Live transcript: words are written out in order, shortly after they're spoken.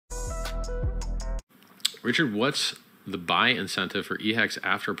Richard, what's the buy incentive for eHex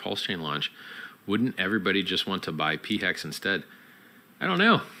after Pulse Chain launch? Wouldn't everybody just want to buy pHex instead? I don't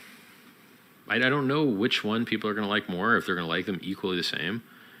know. I don't know which one people are going to like more, if they're going to like them equally the same.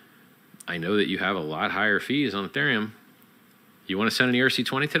 I know that you have a lot higher fees on Ethereum. You want to send an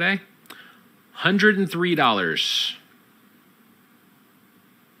ERC20 today? $103.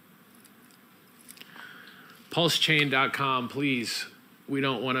 Pulsechain.com, please. We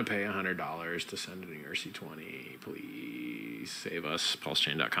don't want to pay $100 to send an ERC20. Please save us,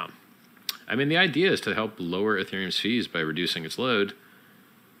 pulsechain.com. I mean, the idea is to help lower Ethereum's fees by reducing its load.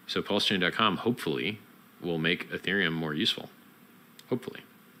 So pulsechain.com hopefully will make Ethereum more useful. Hopefully.